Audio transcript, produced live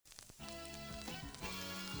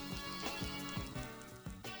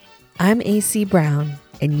I'm AC Brown,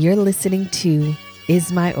 and you're listening to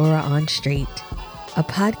Is My Aura on Straight, a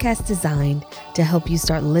podcast designed to help you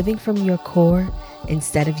start living from your core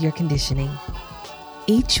instead of your conditioning.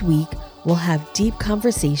 Each week, we'll have deep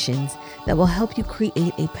conversations that will help you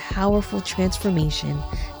create a powerful transformation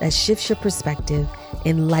that shifts your perspective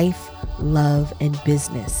in life, love, and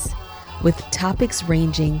business, with topics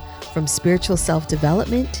ranging from spiritual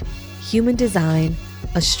self-development, human design,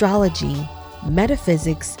 astrology,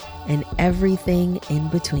 metaphysics, and everything in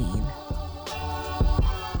between.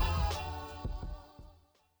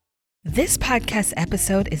 This podcast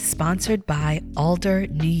episode is sponsored by Alder,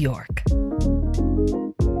 New York.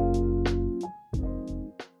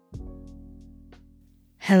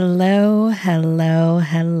 Hello,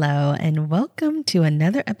 and welcome to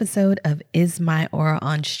another episode of Is My Aura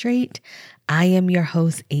on Straight? I am your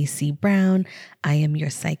host, AC Brown. I am your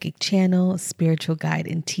psychic channel, spiritual guide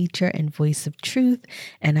and teacher, and voice of truth.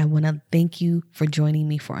 And I want to thank you for joining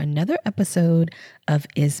me for another episode of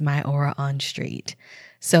Is My Aura on Straight?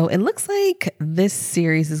 So it looks like this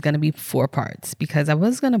series is going to be 4 parts because I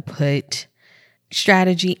was going to put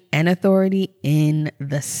strategy and authority in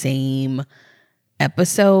the same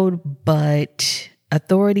episode, but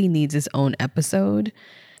authority needs its own episode.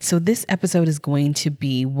 So this episode is going to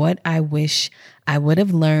be what I wish I would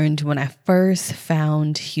have learned when I first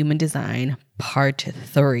found human design, part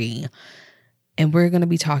 3. And we're going to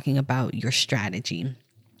be talking about your strategy.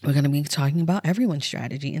 We're going to be talking about everyone's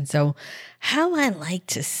strategy. And so how I like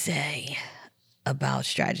to say about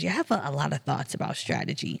strategy, I have a lot of thoughts about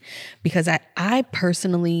strategy because I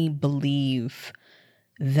personally believe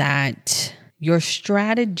that your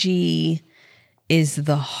strategy is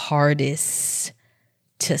the hardest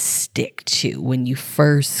to stick to when you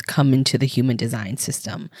first come into the human design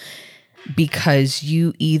system, because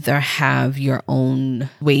you either have your own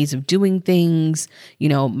ways of doing things. You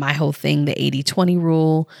know, my whole thing, the 80-20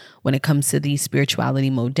 rule, when it comes to these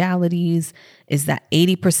spirituality modalities, is that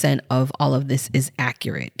 80% of all of this is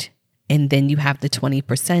accurate. And then you have the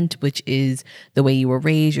 20%, which is the way you were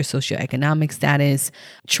raised, your socioeconomic status,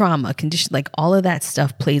 trauma, condition, like all of that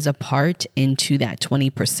stuff plays a part into that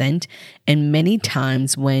 20%. And many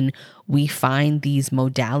times when we find these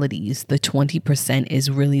modalities, the 20%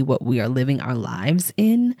 is really what we are living our lives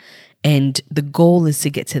in. And the goal is to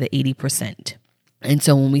get to the 80%. And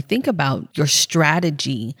so when we think about your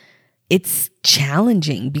strategy, it's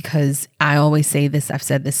challenging because I always say this, I've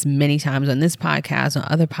said this many times on this podcast, on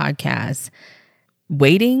other podcasts,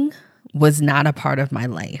 waiting was not a part of my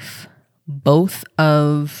life. Both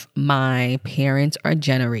of my parents are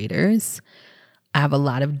generators. I have a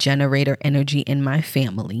lot of generator energy in my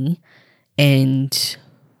family, and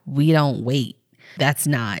we don't wait. That's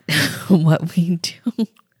not what we do.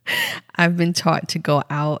 I've been taught to go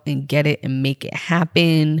out and get it and make it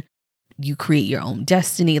happen. You create your own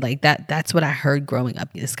destiny. Like that's what I heard growing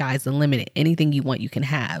up. The sky's the limit. Anything you want, you can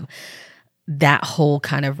have. That whole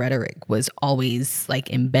kind of rhetoric was always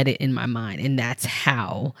like embedded in my mind. And that's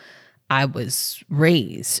how I was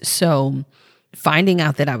raised. So finding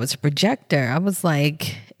out that I was a projector, I was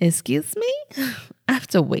like, excuse me? I have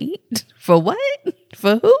to wait for what?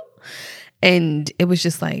 For who? And it was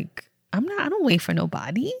just like, I don't wait for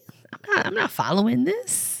nobody. I'm not following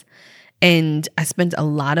this. And I spent a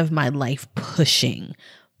lot of my life pushing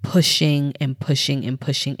and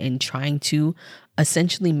trying to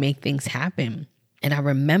essentially make things happen. And I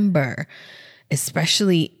remember,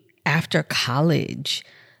 especially after college,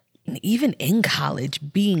 and even in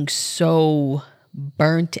college, being so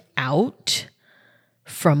burnt out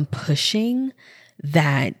from pushing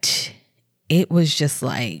that it was just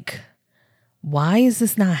like, why is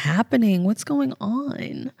this not happening? What's going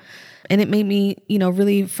on? And it made me,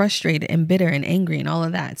 really frustrated and bitter and angry and all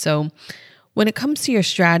of that. So when it comes to your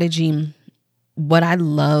strategy, what I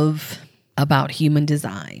love about human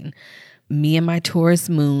design, me and my Taurus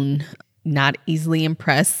moon, not easily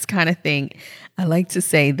impressed kind of thing. I like to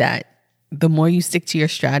say that the more you stick to your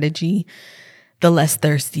strategy, the less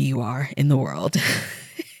thirsty you are in the world.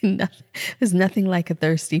 There's nothing like a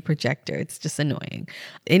thirsty projector. It's just annoying.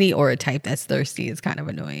 Any aura type that's thirsty is kind of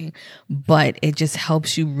annoying, but it just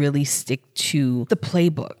helps you really stick to the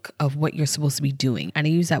playbook of what you're supposed to be doing. And I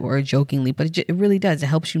use that word jokingly, but it really does. It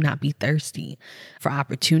helps you not be thirsty for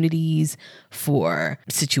opportunities, for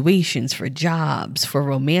situations, for jobs, for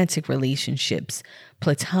romantic relationships,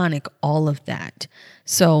 platonic, all of that.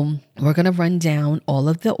 So we're going to run down all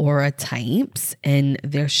of the aura types and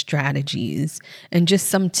their strategies and just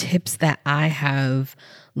some tips that I have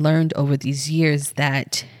learned over these years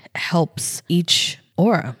that helps each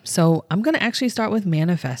aura. So I'm going to actually start with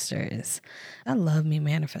manifestors. I love me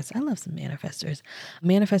manifestors. I love some manifestors.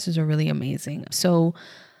 Manifestors are really amazing. So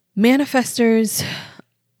manifestors,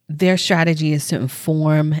 their strategy is to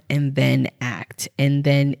inform and then act. And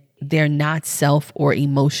then their not self or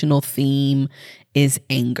emotional theme is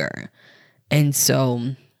anger. And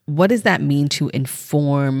so what does that mean, to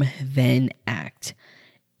inform, then act?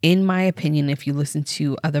 In my opinion, if you listen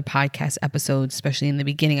to other podcast episodes, especially in the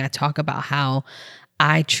beginning, I talk about how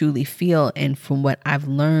I truly feel, and from what I've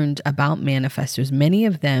learned about manifestors, many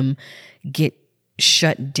of them get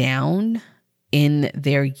shut down in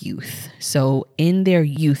their youth. So in their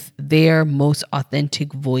youth, their most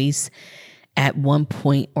authentic voice at one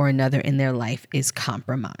point or another in their life is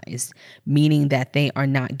compromised, meaning that they are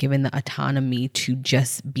not given the autonomy to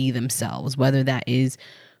just be themselves, whether that is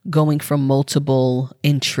going from multiple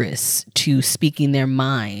interests to speaking their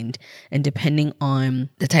mind. And depending on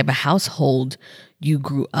the type of household you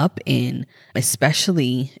grew up in,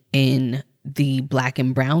 especially in the Black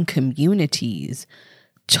and brown communities,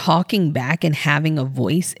 talking back and having a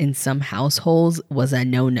voice in some households was a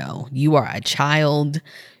no-no. You are a child.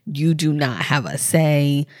 You do not have a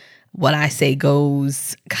say. What I say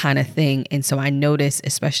goes kind of thing. And so I notice,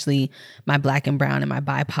 especially my Black and brown and my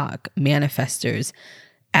BIPOC manifestors,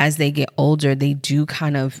 as they get older, they do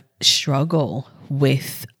kind of struggle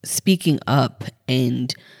with speaking up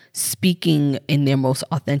and speaking in their most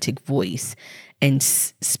authentic voice and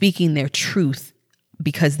speaking their truth,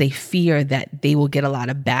 because they fear that they will get a lot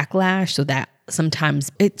of backlash. So that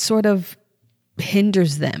sometimes it sort of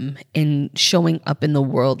hinders them in showing up in the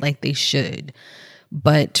world like they should.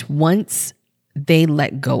 But once they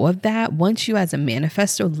let go of that, once you as a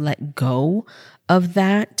manifestor let go of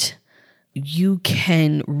that, you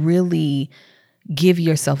can really give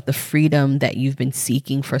yourself the freedom that you've been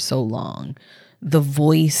seeking for so long. The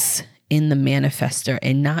voice in the manifestor,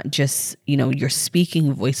 and not just, your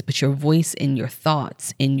speaking voice, but your voice in your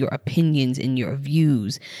thoughts, in your opinions, in your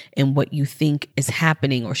views, and what you think is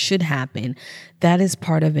happening or should happen. That is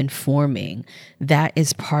part of informing. That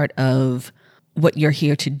is part of what you're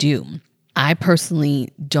here to do. I personally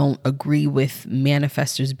don't agree with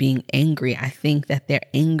manifestors being angry. I think that their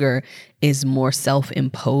anger is more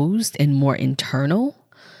self-imposed and more internal,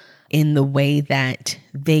 in the way that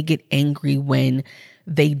they get angry when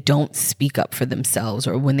they don't speak up for themselves,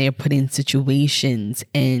 or when they're put in situations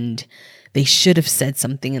and they should have said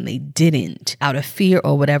something and they didn't, out of fear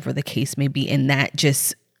or whatever the case may be. And that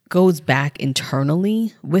just goes back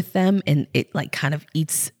internally with them, and it kind of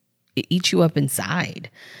eats you up inside.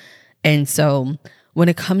 And so when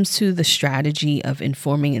it comes to the strategy of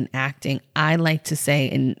informing and acting, I like to say,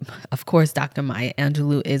 and of course, Dr. Maya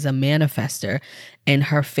Angelou is a manifestor, and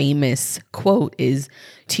her famous quote is,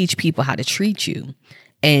 "Teach people how to treat you."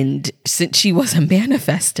 And since she was a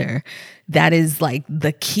manifestor, that is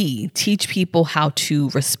the key. Teach people how to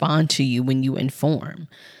respond to you when you inform.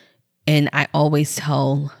 And I always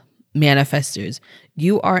tell manifestors,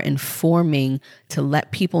 you are informing to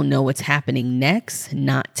let people know what's happening next,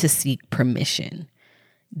 not to seek permission.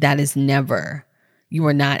 That is never, you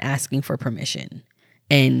are not asking for permission.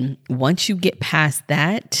 And once you get past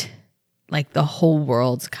that, the whole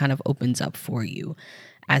world kind of opens up for you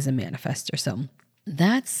as a manifestor. So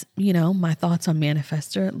that's, my thoughts on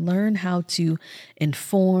manifestor. Learn how to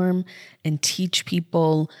inform and teach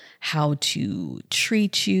people how to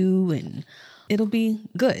treat you, and it'll be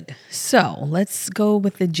good. So let's go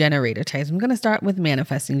with the generator types. I'm going to start with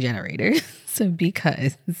manifesting generators. So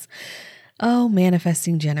because,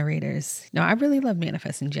 manifesting generators. No, I really love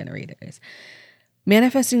manifesting generators.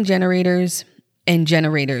 Manifesting generators and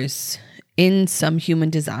generators, in some human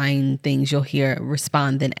design things, you'll hear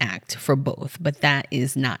respond then act for both, but that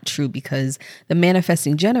is not true, because the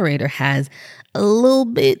manifesting generator has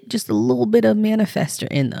just a little bit of manifestor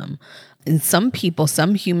in them. And some people,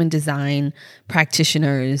 some human design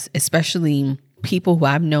practitioners, especially people who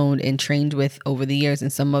I've known and trained with over the years,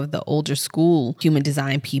 and some of the older school human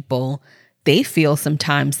design people, they feel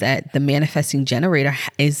sometimes that the manifesting generator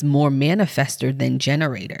is more manifestor than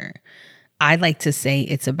generator. I like to say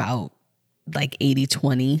it's about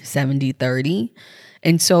 80-20, 70-30.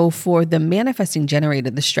 And so for the manifesting generator,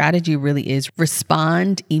 the strategy really is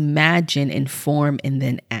respond, imagine, inform, and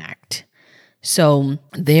then act. So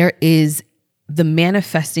there is the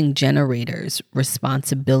manifesting generator's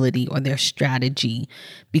responsibility, or their strategy,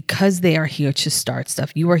 because they are here to start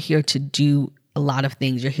stuff. You are here to do a lot of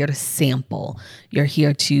things. You're here to sample. You're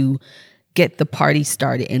here to get the party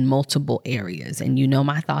started in multiple areas. And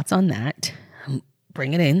my thoughts on that.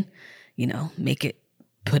 Bring it in,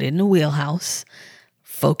 put it in the wheelhouse.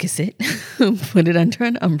 focus it, put it under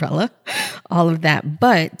an umbrella, all of that.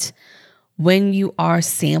 But when you are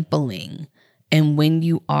sampling and when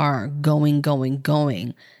you are going,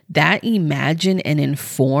 that imagine and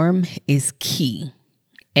inform is key.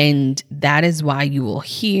 And that is why you will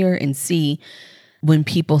hear and see when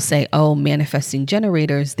people say, oh, manifesting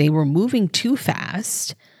generators, they were moving too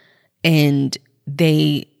fast and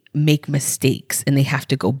they make mistakes and they have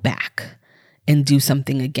to go back and do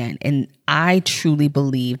something again. And I truly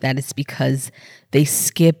believe that it's because they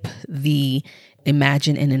skip the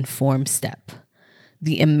imagine and inform step.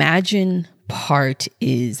 The imagine part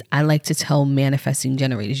is, I like to tell manifesting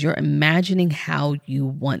generators, you're imagining how you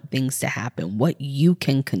want things to happen, what you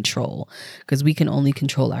can control, because we can only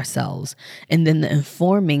control ourselves. And then the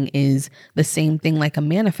informing is the same thing like a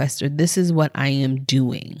manifestor. This is what I am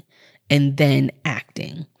doing, and then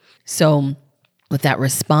acting. So with that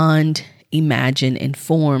respond, imagine,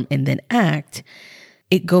 inform, and then act,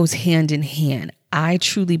 it goes hand in hand. I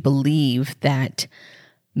truly believe that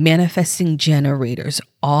manifesting generators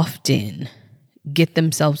often get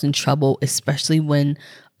themselves in trouble, especially when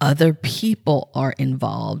other people are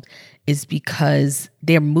involved, is because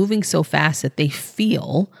they're moving so fast that they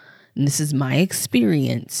feel, and this is my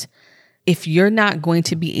experience, if you're not going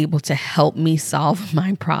to be able to help me solve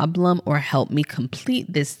my problem or help me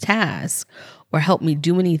complete this task or help me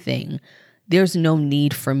do anything, there's no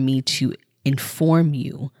need for me to inform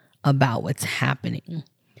you about what's happening.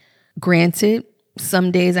 Granted,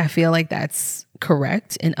 some days I feel like that's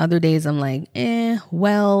correct, and other days I'm like,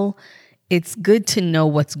 well, it's good to know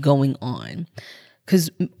what's going on. Because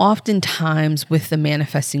oftentimes with the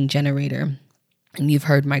manifesting generator, and you've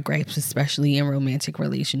heard my gripes, especially in romantic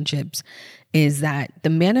relationships, is that the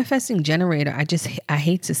manifesting generator, I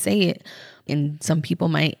hate to say it, and some people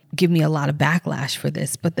might give me a lot of backlash for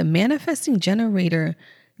this, but the manifesting generator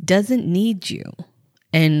doesn't need you.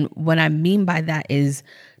 And what I mean by that is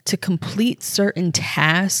to complete certain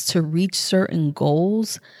tasks, to reach certain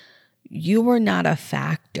goals, you are not a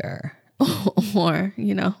factor. Or,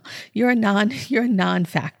 you're a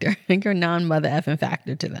non-factor. You're a non-mother effing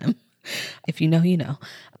factor to them. If you know, you know.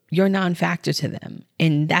 You're a non-factor to them.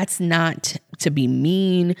 And that's not to be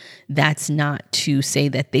mean. That's not to say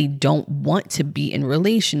that they don't want to be in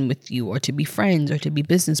relation with you or to be friends or to be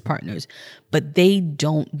business partners, but they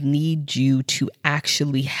don't need you to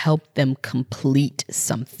actually help them complete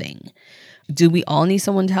something. Do we all need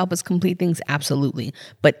someone to help us complete things? Absolutely.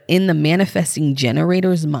 But in the manifesting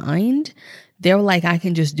generator's mind, they're like, I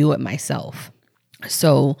can just do it myself.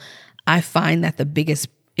 So I find that the biggest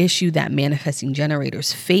issue that manifesting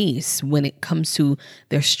generators face when it comes to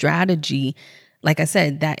their strategy, like I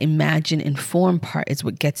said, that imagine inform part is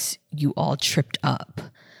what gets you all tripped up,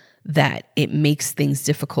 that it makes things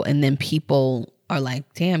difficult. And then people are like,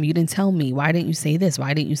 damn, you didn't tell me. Why didn't you say this?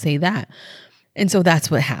 Why didn't you say that? And so that's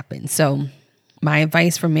what happens. So my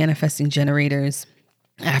advice for manifesting generators,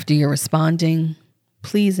 after you're responding,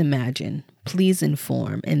 please imagine, please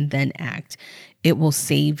inform, and then act. It will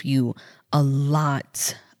save you a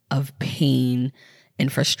lot of pain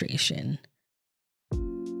and frustration.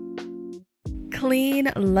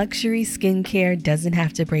 Clean luxury skincare doesn't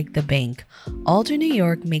have to break the bank. Alder New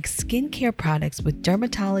York makes skincare products with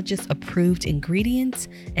dermatologist-approved ingredients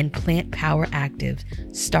and plant power actives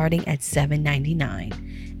starting at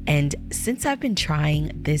 $7.99. And since I've been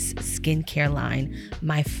trying this skincare line,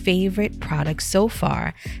 my favorite product so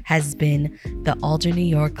far has been the Alder New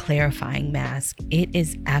York Clarifying Mask. It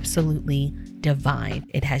is absolutely divine.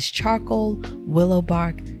 It has charcoal, willow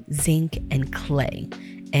bark, zinc, and clay,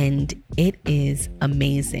 and it is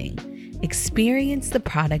amazing. Experience the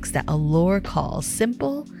products that Allure calls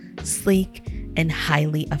simple, sleek, and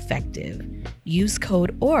highly effective. Use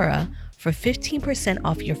code AURA for 15%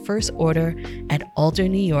 off your first order at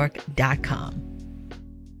aldernewyork.com.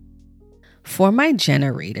 For my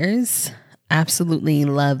generators, absolutely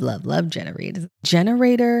love generators.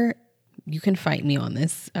 Generator, you can fight me on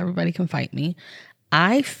this. Everybody can fight me.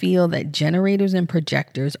 I feel that generators and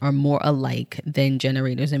projectors are more alike than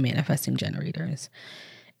generators and manifesting generators.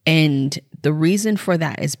 And the reason for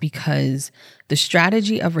that is because the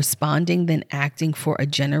strategy of responding then acting for a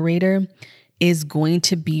generator is going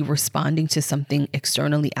to be responding to something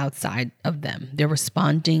externally outside of them. They're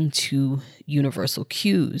responding to universal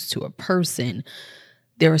cues, to a person.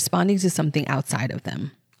 They're responding to something outside of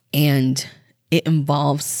them. And it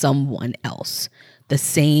involves someone else. The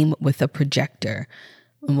same with a projector.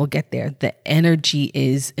 And we'll get there. The energy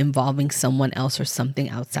is involving someone else or something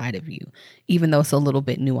outside of you, even though it's a little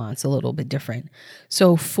bit nuanced, a little bit different.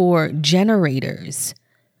 So for generators,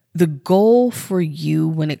 the goal for you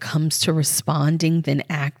when it comes to responding then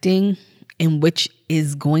acting and which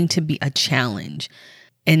is going to be a challenge.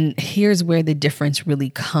 And here's where the difference really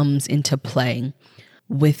comes into play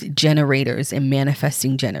with generators and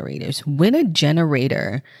manifesting generators. When a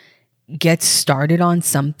generator gets started on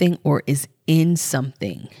something or is in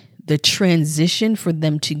something, the transition for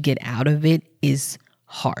them to get out of it is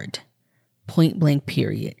hard. Point blank,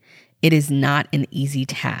 period. It is not an easy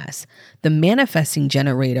task. The manifesting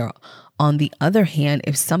generator, on the other hand,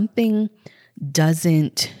 if something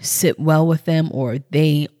doesn't sit well with them or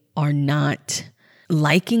they are not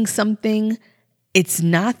liking something, it's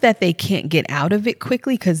not that they can't get out of it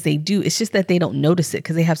quickly, because they do. It's just that they don't notice it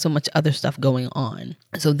because they have so much other stuff going on.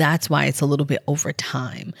 So that's why it's a little bit over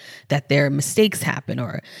time that their mistakes happen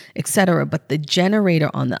or etc. But the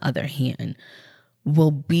generator, on the other hand,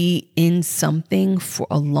 will be in something for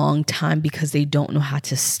a long time because they don't know how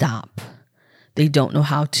to stop. They don't know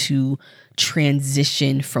how to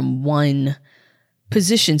transition from one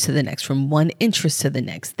position to the next, from one interest to the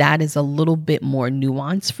next. That is a little bit more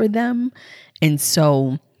nuanced for them. And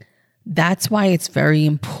so that's why it's very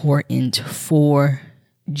important for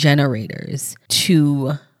generators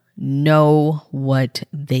to know what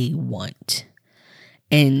they want.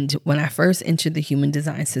 And when I first entered the human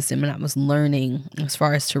design system and I was learning as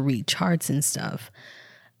far as to read charts and stuff,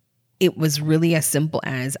 it was really as simple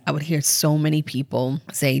as I would hear so many people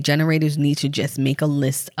say generators need to just make a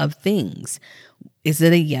list of things. Is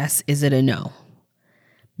it a yes? Is it a no?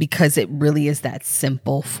 Because it really is that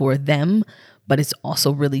simple for them, but it's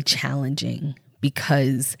also really challenging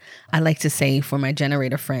because I like to say for my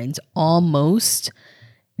generator friends, almost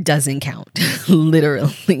doesn't count.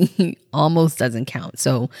 Literally, almost doesn't count.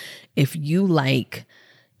 So if you like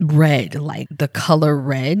red, like the color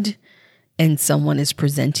red, and someone is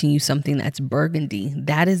presenting you something that's burgundy,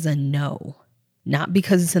 that is a no. Not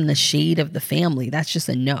because it's in the shade of the family. That's just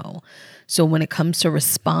a no. So when it comes to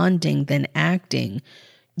responding then acting,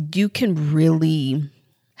 you can really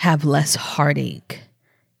have less heartache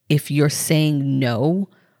if you're saying no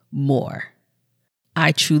more.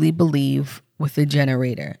 I truly believe with the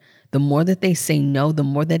generator, the more that they say no, the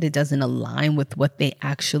more that it doesn't align with what they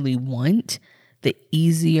actually want, the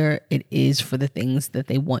easier it is for the things that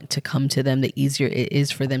they want to come to them, the easier it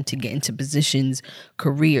is for them to get into positions,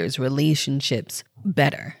 careers, relationships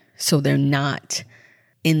better. So they're not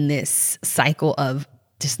in this cycle of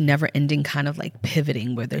just never ending kind of like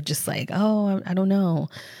pivoting where they're just like, oh, I don't know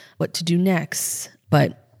what to do next.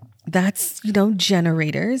 But that's,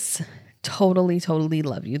 generators totally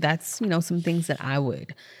love you. That's, some things that I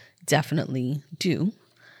would definitely do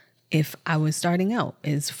if I was starting out,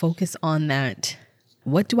 is focus on that.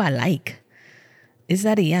 What do I like? Is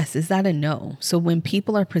that a yes? Is that a no? So when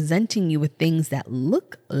people are presenting you with things that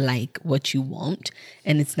look like what you want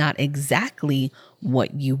and it's not exactly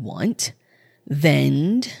what you want,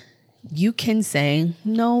 then you can say,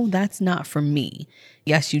 no, that's not for me.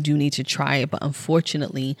 Yes, you do need to try it, but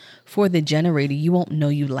unfortunately for the generator, you won't know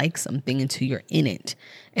you like something until you're in it.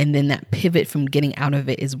 And then that pivot from getting out of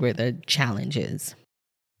it is where the challenge is.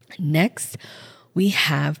 Next, we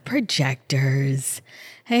have projectors.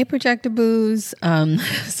 Hey, projector boos.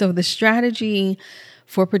 So the strategy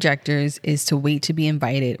for projectors is to wait to be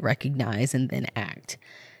invited, recognize, and then act.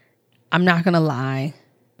 I'm not going to lie,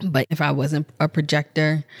 but if I wasn't a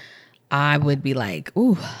projector, I would be like,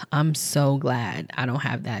 ooh, I'm so glad I don't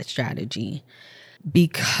have that strategy,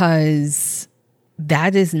 because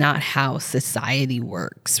that is not how society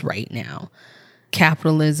works right now.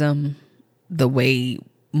 Capitalism, the way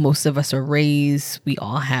most of us are raised, we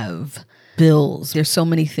all have bills. There's so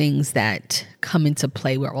many things that come into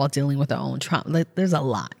play. We're all dealing with our own trauma. There's a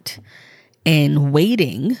lot. And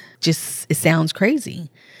waiting it sounds crazy,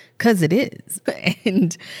 because it is.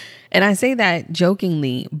 And I say that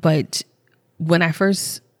jokingly, but when I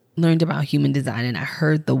first learned about human design and I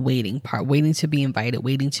heard the waiting part, waiting to be invited,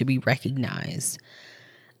 waiting to be recognized,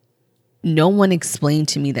 no one explained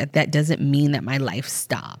to me that doesn't mean that my life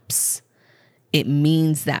stops. It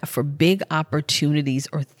means that for big opportunities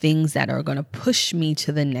or things that are going to push me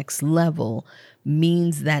to the next level,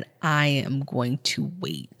 means that I am going to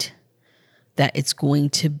wait. That it's going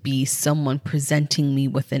to be someone presenting me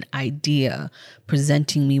with an idea,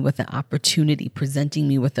 presenting me with an opportunity, presenting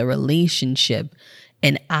me with a relationship,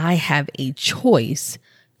 and I have a choice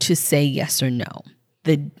to say yes or no.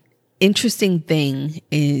 The interesting thing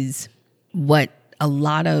is what a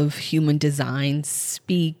lot of human design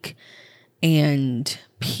speak and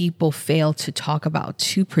people fail to talk about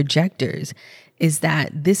to projectors is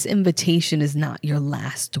that this invitation is not your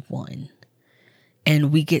last one.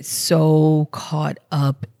 And we get so caught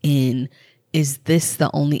up in, is this the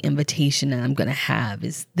only invitation that I'm going to have?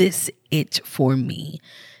 Is this it for me?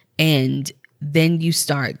 And then you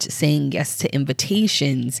start saying yes to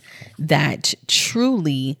invitations that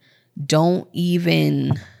truly don't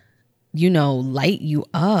even, light you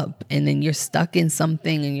up. And then you're stuck in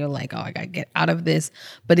something and you're like, oh, I got to get out of this.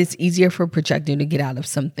 But it's easier for a projector to get out of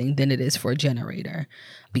something than it is for a generator.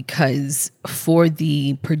 Because for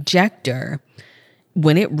the projector,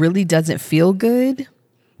 when it really doesn't feel good,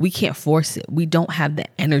 we can't force it. We don't have the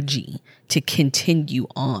energy to continue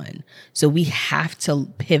on. So we have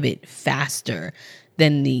to pivot faster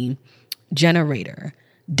than the generator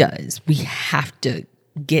does. We have to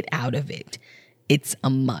get out of it. It's a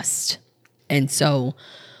must. And so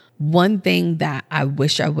one thing that I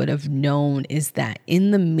wish I would have known is that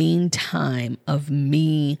in the meantime of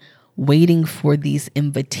me waiting for these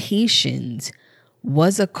invitations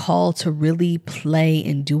was a call to really play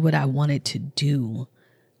and do what I wanted to do.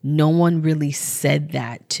 No one really said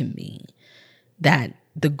that to me, that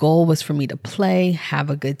the goal was for me to play, have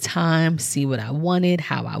a good time, see what I wanted,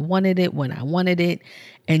 how I wanted it, when I wanted it,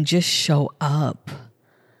 and just show up.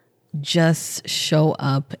 Just show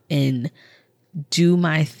up and do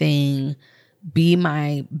my thing, be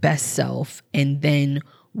my best self. And then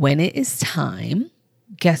when it is time,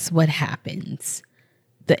 guess what happens?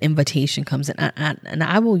 The invitation comes in. And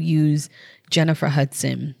I will use Jennifer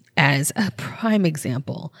Hudson as a prime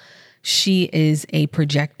example. She is a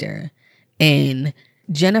projector, and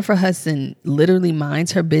Jennifer Hudson literally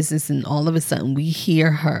minds her business, and all of a sudden we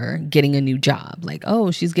hear her getting a new job. Like,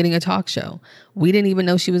 oh, she's getting a talk show. We didn't even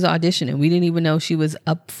know she was auditioning. We didn't even know she was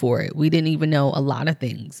up for it. We didn't even know a lot of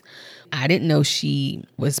things. I didn't know she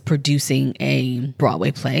was producing a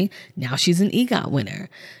Broadway play. Now she's an EGOT winner.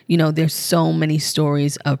 There's so many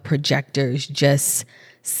stories of projectors just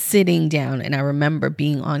sitting down. And I remember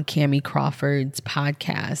being on Cammie Crawford's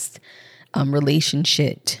podcast,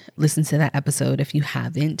 Relationship. Listen to that episode if you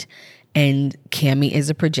haven't. And Cammie is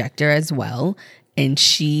a projector as well. And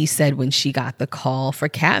she said when she got the call for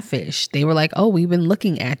Catfish, they were like, oh, we've been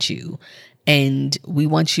looking at you and we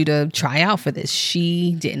want you to try out for this.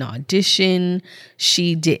 She didn't audition.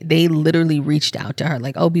 They literally reached out to her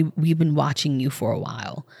like, oh, we've been watching you for a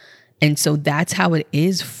while. And so that's how it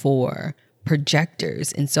is for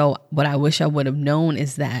projectors. And so what I wish I would have known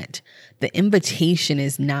is that the invitation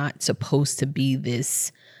is not supposed to be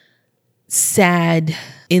this sad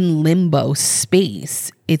in limbo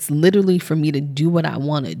space. It's literally for me to do what I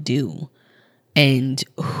want to do. And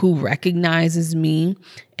who recognizes me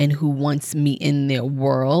and who wants me in their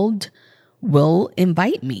world will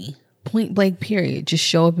invite me. Point blank, period. Just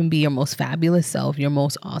show up and be your most fabulous self, your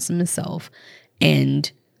most awesome self.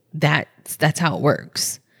 And that's how it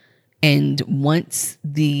works. And once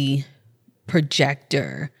the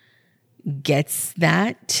projector gets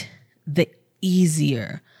that, the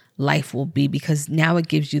easier life will be, because now it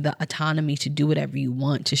gives you the autonomy to do whatever you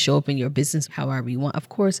want, to show up in your business however you want. Of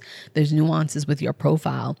course, there's nuances with your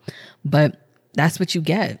profile, but that's what you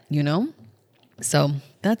get, So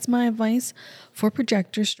that's my advice for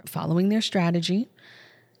projectors following their strategy.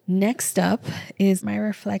 Next up is my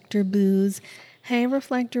reflector boos. Hey,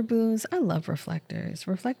 reflector boos. I love reflectors.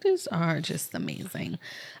 Reflectors are just amazing.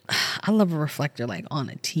 I love a reflector like on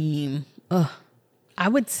a team. I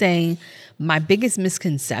would say my biggest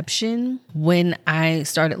misconception when I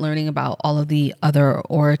started learning about all of the other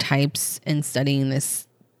aura types and studying this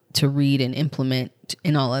to read and implement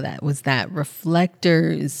and all of that was that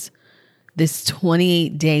reflectors, this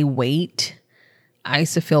 28-day wait, I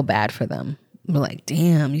used to feel bad for them. We're like,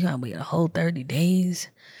 damn, you gotta wait a whole 30 days.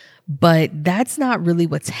 But that's not really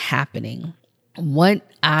what's happening. What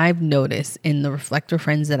I've noticed in the reflector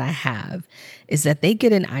friends that I have is that they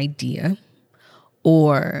get an idea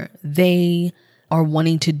or they are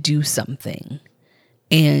wanting to do something,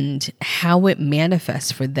 and how it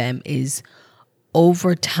manifests for them is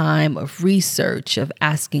over time of research, of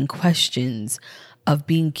asking questions, of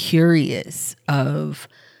being curious, of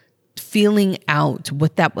feeling out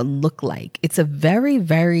what that would look like. It's a very,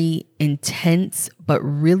 very intense but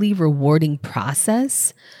really rewarding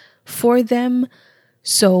process for them.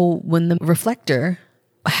 So when the reflector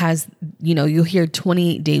has, you'll hear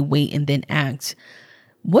 28-day wait and then act,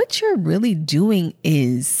 what you're really doing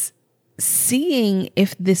is seeing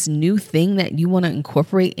if this new thing that you want to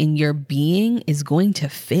incorporate in your being is going to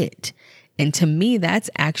fit. And to me, that's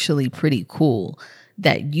actually pretty cool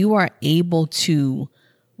that you are able to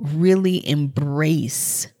really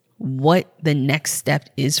embrace what the next step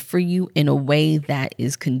is for you in a way that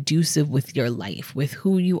is conducive with your life, with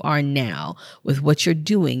who you are now, with what you're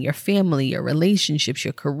doing, your family, your relationships,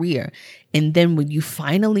 your career. And then when you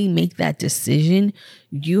finally make that decision,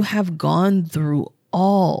 you have gone through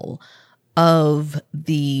all of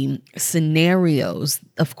the scenarios,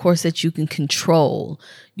 of course, that you can control.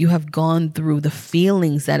 You have gone through the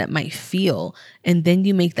feelings that it might feel, and then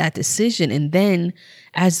you make that decision. And then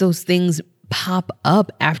as those things pop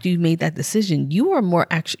up after you've made that decision, you are more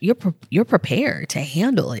you're prepared to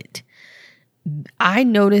handle it. I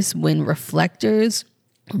notice when reflectors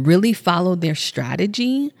really follow their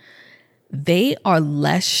strategy, they are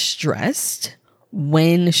less stressed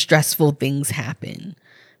when stressful things happen.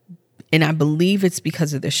 And I believe it's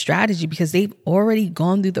because of their strategy, because they've already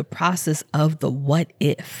gone through the process of the what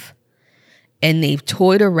if. And they've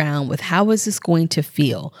toyed around with, how is this going to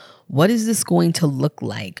feel? What is this going to look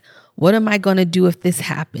like? What am I going to do if this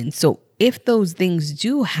happens? So if those things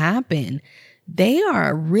do happen, they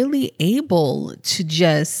are really able to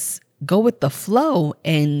just go with the flow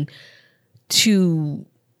and to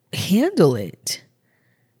handle it.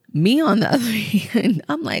 Me, on the other hand,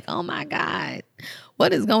 I'm like, oh my God,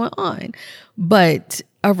 what is going on? But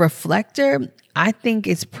a reflector, I think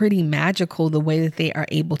it's pretty magical the way that they are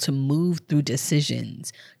able to move through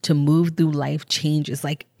decisions, to move through life changes.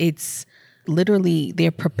 Like, it's literally,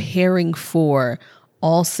 they're preparing for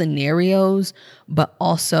all scenarios, but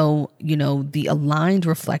also, the aligned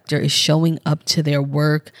reflector is showing up to their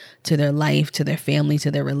work, to their life, to their family,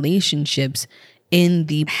 to their relationships in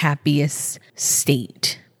the happiest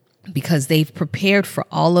state, because they've prepared for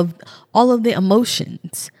all of the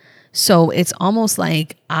emotions. So it's almost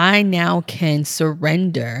like I now can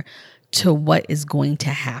surrender to what is going to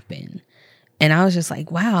happen. And I was just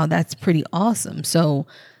like, wow, that's pretty awesome. So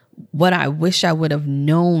what I wish I would have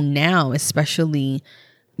known now, especially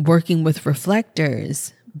working with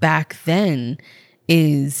reflectors back then,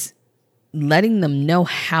 is letting them know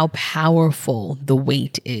how powerful the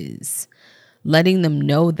weight is. Letting them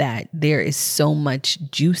know that there is so much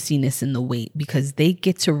juiciness in the weight, because they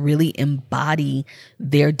get to really embody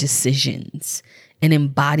their decisions and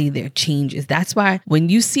embody their changes. That's why when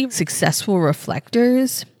you see successful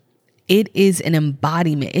reflectors, it is an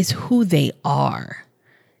embodiment. It's who they are.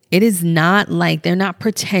 It is not like they're not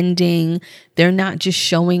pretending. They're not just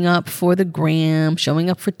showing up for the gram, showing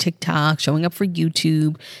up for TikTok, showing up for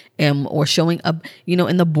YouTube, or showing up,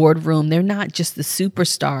 in the boardroom. They're not just the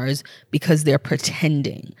superstars because they're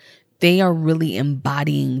pretending. They are really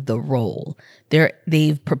embodying the role.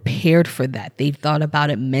 They've prepared for that. They've thought about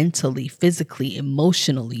it mentally, physically,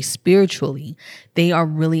 emotionally, spiritually. They are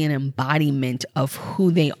really an embodiment of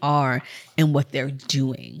who they are and what they're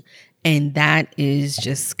doing. And that is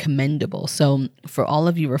just commendable. So for all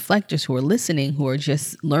of you reflectors who are listening, who are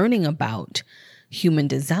just learning about human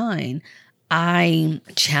design, I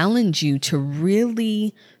challenge you to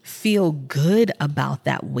really feel good about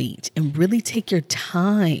that weight and really take your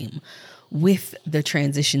time with the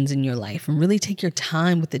transitions in your life, and really take your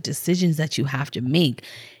time with the decisions that you have to make.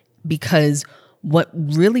 Because what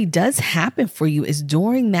really does happen for you is,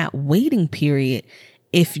 during that waiting period,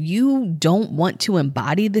 if you don't want to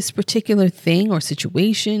embody this particular thing or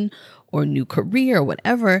situation or new career or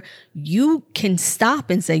whatever, you can stop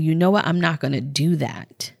and say, you know what, I'm not going to do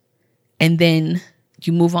that. And then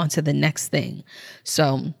you move on to the next thing.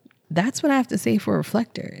 So that's what I have to say for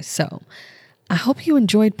reflectors. So I hope you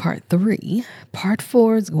enjoyed part 3. Part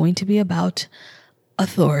 4 is going to be about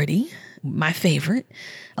authority, my favorite.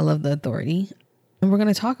 I love the authority. And we're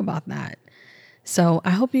going to talk about that. So I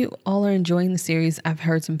hope you all are enjoying the series. I've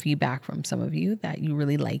heard some feedback from some of you that you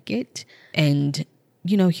really like it. And,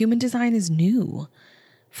 human design is new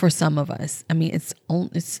for some of us. I mean, it's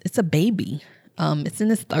a baby. It's in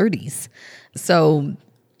its 30s. So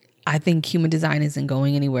I think human design isn't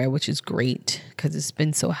going anywhere, which is great, because it's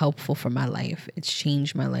been so helpful for my life. It's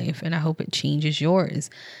changed my life, and I hope it changes yours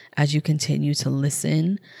as you continue to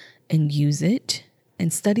listen and use it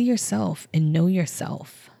and study yourself and know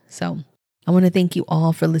yourself. So I want to thank you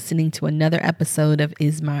all for listening to another episode of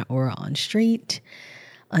Is My Aura on Straight.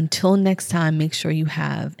 Until next time, make sure you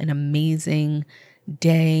have an amazing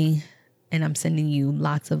day. And I'm sending you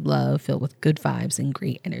lots of love filled with good vibes and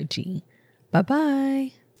great energy.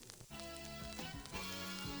 Bye-bye.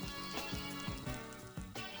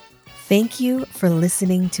 Thank you for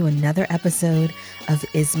listening to another episode of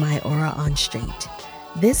Is My Aura on Straight.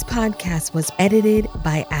 This podcast was edited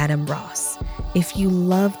by Adam Ross. If you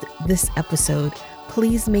loved this episode,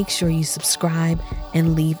 please make sure you subscribe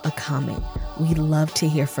and leave a comment. We'd love to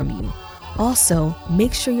hear from you. Also,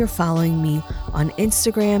 make sure you're following me on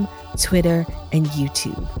Instagram, Twitter, and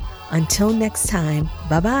YouTube. Until next time,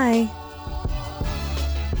 bye-bye.